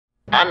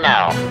And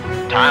now,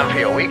 time for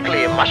your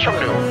weekly mushroom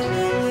news.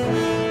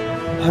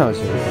 How's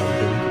everybody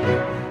doing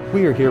today?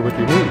 We are here with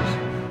your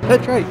news.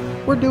 That's right,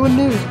 we're doing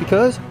news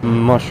because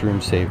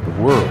mushrooms saved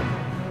the world.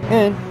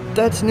 And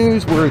that's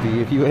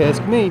newsworthy if you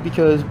ask me,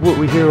 because what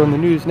we hear on the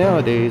news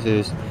nowadays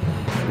is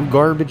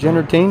garbage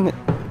entertainment,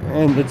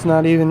 and it's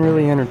not even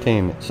really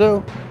entertainment.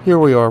 So here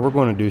we are, we're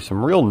going to do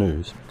some real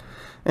news.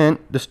 And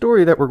the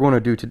story that we're going to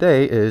do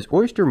today is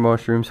oyster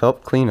mushrooms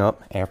help clean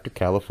up after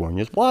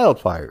California's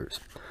wildfires.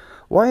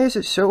 Why is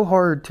it so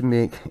hard to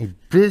make a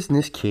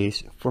business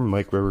case for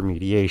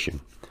mycoremediation?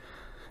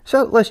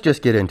 So let's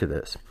just get into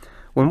this.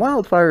 When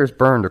wildfires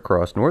burned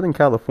across Northern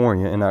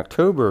California in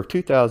October of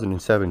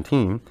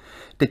 2017,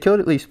 they killed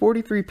at least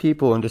 43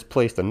 people and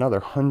displaced another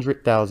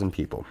 100,000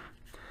 people.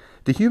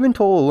 The human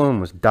toll alone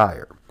was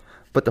dire,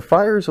 but the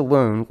fires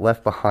alone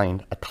left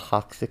behind a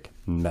toxic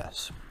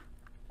mess.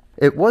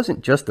 It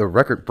wasn't just the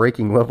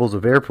record-breaking levels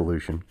of air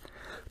pollution.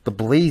 The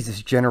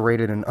blazes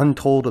generated an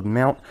untold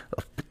amount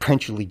of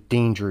potentially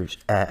dangerous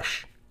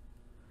ash,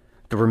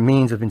 the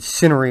remains of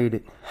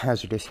incinerated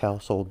hazardous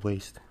household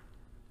waste,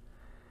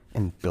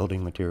 and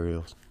building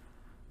materials.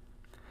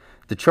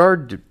 The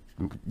charge,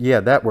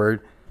 that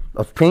word,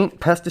 of paint,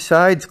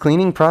 pesticides,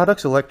 cleaning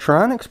products,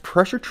 electronics,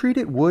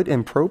 pressure-treated wood,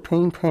 and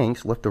propane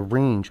tanks left a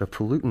range of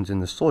pollutants in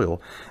the soil,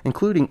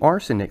 including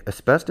arsenic,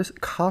 asbestos,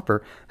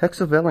 copper,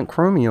 hexavalent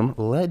chromium,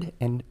 lead,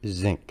 and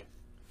zinc.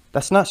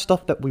 That's not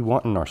stuff that we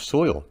want in our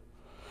soil.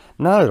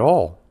 Not at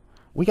all.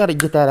 We got to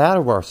get that out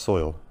of our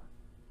soil,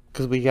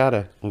 because we got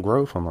to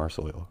grow from our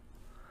soil.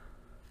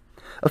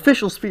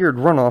 Officials feared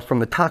runoff from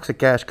the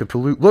toxic ash could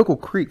pollute local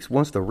creeks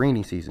once the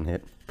rainy season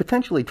hit,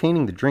 potentially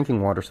tainting the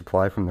drinking water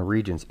supply from the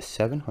region's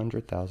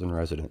 700,000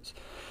 residents.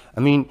 I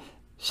mean,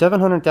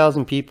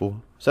 700,000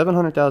 people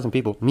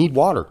need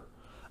water.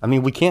 I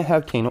mean, we can't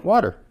have tainted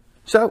water.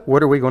 So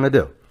what are we going to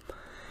do?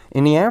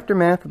 In the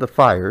aftermath of the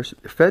fires,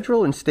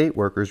 federal and state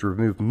workers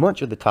removed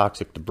much of the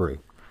toxic debris.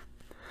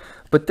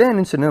 But then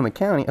in Sonoma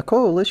County, a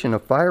coalition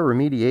of fire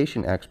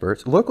remediation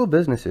experts, local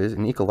businesses,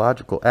 and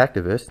ecological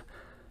activists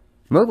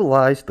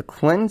mobilized the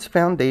cleansed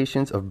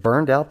foundations of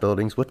burned out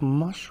buildings with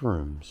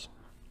mushrooms.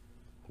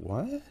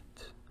 What?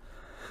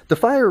 The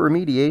Fire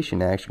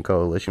Remediation Action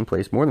Coalition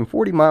placed more than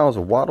 40 miles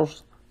of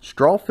wattles,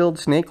 straw-filled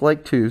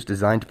snake-like tubes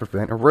designed to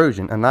prevent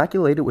erosion,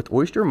 inoculated with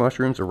oyster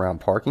mushrooms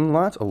around parking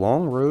lots,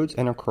 along roads,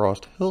 and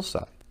across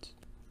hillsides.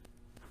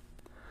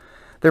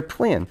 Their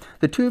plan: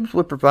 the tubes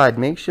would provide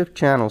makeshift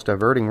channels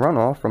diverting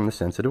runoff from the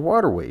sensitive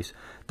waterways.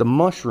 The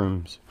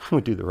mushrooms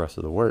would do the rest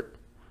of the work.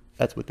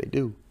 That's what they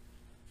do.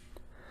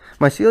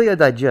 Mycelia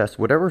digest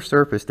whatever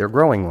surface they're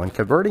growing on,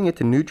 converting it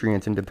to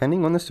nutrients and,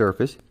 depending on the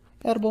surface,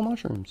 edible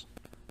mushrooms.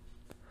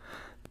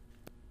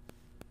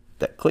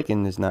 That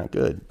clicking is not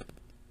good.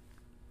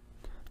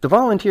 The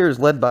volunteers,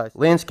 led by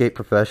landscape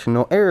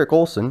professional Eric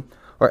Olson,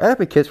 are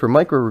advocates for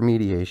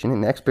mycoremediation,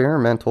 an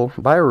experimental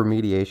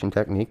bioremediation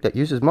technique that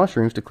uses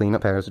mushrooms to clean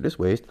up hazardous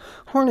waste,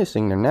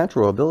 harnessing their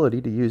natural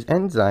ability to use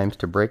enzymes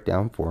to break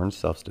down foreign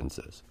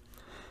substances.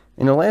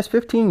 In the last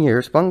 15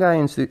 years, fungi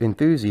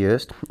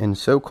enthusiasts and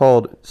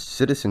so-called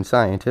citizen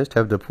scientists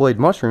have deployed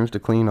mushrooms to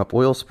clean up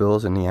oil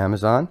spills in the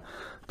Amazon,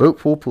 boat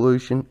fuel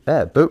pollution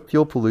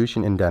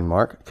in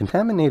Denmark,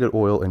 contaminated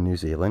oil in New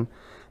Zealand,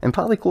 and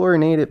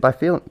polychlorinated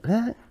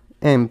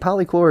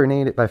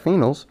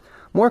biphenyls,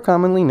 more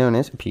commonly known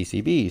as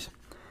PCBs,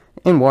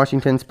 in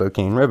Washington's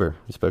Spokane River.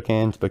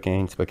 Spokane,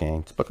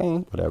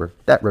 whatever,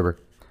 that river.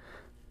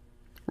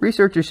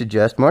 Researchers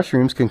suggest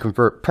mushrooms can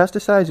convert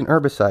pesticides and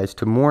herbicides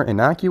to more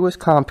innocuous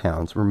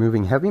compounds,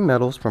 removing heavy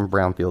metals from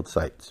brownfield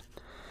sites,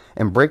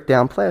 and break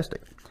down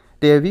plastic.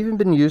 They have even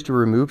been used to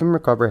remove and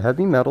recover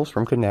heavy metals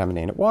from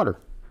contaminated water.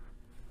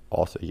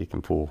 Also, you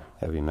can pull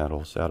heavy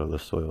metals out of the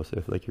soil.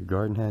 So if your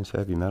garden has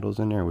heavy metals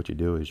in there, what you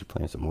do is you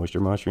plant some oyster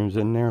mushrooms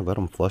in there, let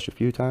them flush a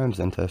few times,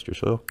 then test your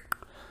soil.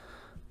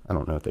 I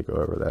don't know if they go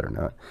over that or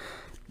not.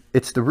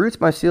 It's the roots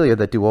mycelia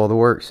that do all the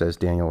work, says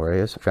Daniel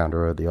Reyes,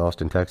 founder of the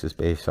Austin,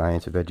 Texas-based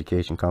science of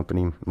education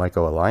company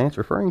Myco Alliance,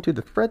 referring to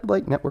the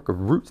thread-like network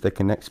of roots that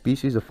connect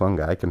species of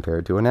fungi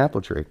compared to an apple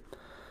tree.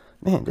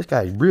 Man, this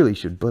guy really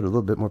should put a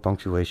little bit more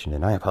punctuation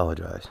in. I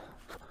apologize.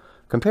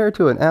 Compared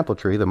to an apple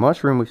tree, the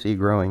mushroom we see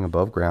growing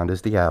above ground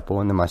is the apple,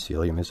 and the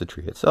mycelium is the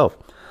tree itself.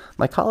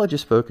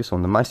 Mycologists focus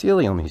on the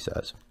mycelium, he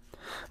says.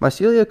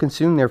 Mycelia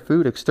consume their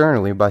food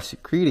externally by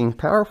secreting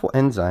powerful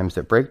enzymes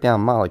that break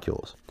down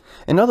molecules.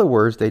 In other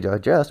words, they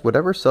digest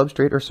whatever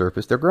substrate or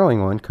surface they're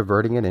growing on,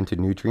 converting it into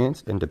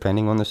nutrients and,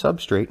 depending on the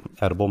substrate,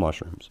 edible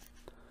mushrooms.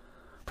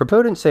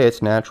 Proponents say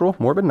it's natural,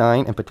 more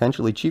benign, and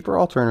potentially cheaper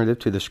alternative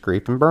to the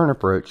scrape and burn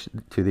approach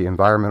to the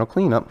environmental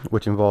cleanup,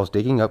 which involves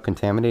digging up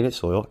contaminated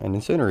soil and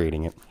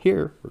incinerating it.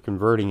 Here, we're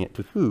converting it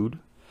to food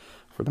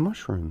for the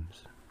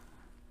mushrooms.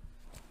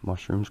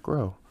 Mushrooms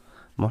grow.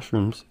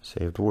 Mushrooms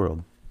save the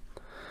world.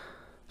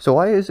 So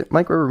why is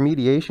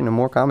mycoremediation a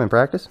more common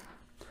practice?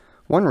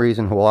 One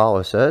reason,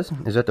 Huala says,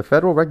 is that the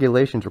federal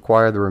regulations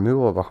require the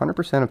removal of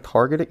 100% of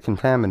targeted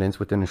contaminants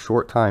within a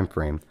short time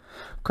frame.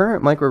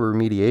 Current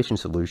mycoremediation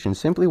solutions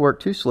simply work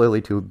too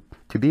slowly to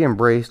be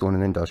embraced on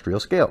an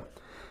industrial scale.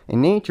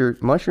 In nature,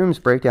 mushrooms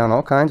break down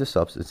all kinds of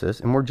substances,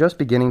 and we're just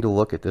beginning to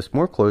look at this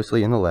more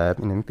closely in the lab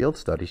and in field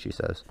studies, she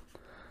says.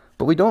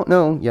 But we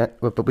don't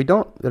yet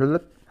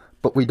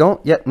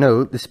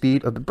know the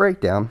speed of the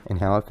breakdown and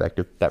how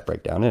effective that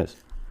breakdown is.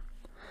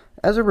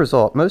 As a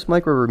result, most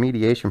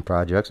mycoremediation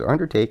projects are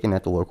undertaken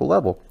at the local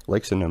level,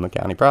 like Sonoma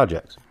County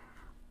projects.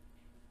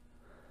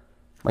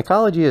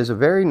 Mycology is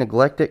very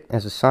neglected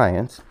as a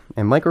science,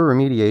 and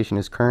mycoremediation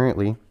is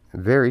currently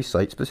very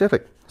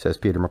site-specific, says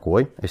Peter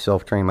McCoy, a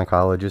self-trained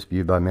mycologist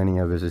viewed by many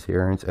of his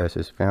adherents as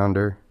a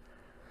founder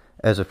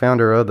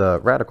of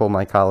the radical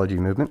mycology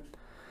movement.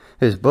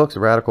 His books,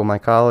 Radical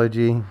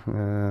Mycology,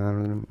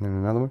 and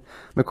another one.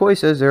 McCoy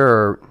says there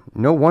are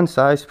no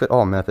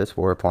one-size-fits-all methods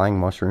for applying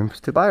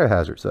mushrooms to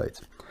biohazard sites.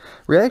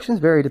 Reactions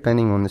vary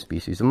depending on the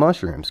species of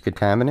mushrooms,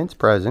 contaminants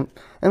present,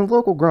 and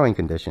local growing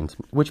conditions,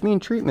 which mean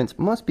treatments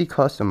must be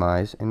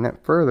customized and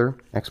that further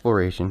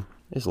exploration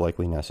is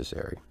likely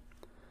necessary.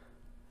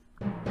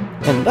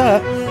 And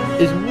that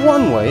is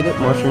one way that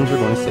mushrooms are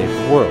going to save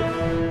the world.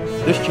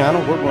 This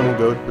channel, we're going to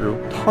go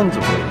through tons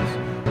of ways.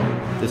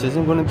 This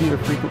isn't going to be a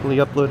frequently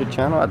uploaded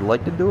channel. I'd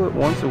like to do it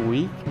once a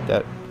week.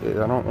 I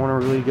don't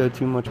want to really go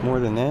too much more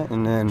than that.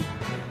 And then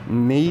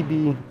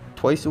maybe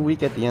twice a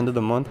week at the end of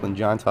the month when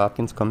Johns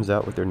Hopkins comes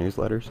out with their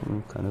newsletters.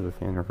 I'm kind of a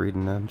fan of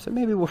reading them. So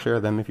maybe we'll share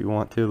them if you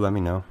want to. Let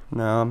me know.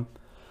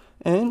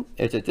 And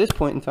it's at this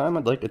point in time,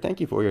 I'd like to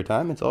thank you for your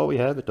time. It's all we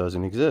have. It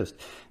doesn't exist.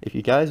 If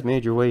you guys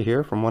made your way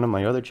here from one of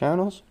my other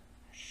channels,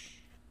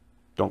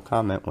 don't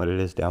comment what it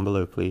is down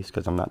below, please,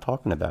 because I'm not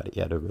talking about it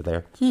yet over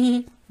there.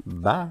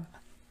 Bye.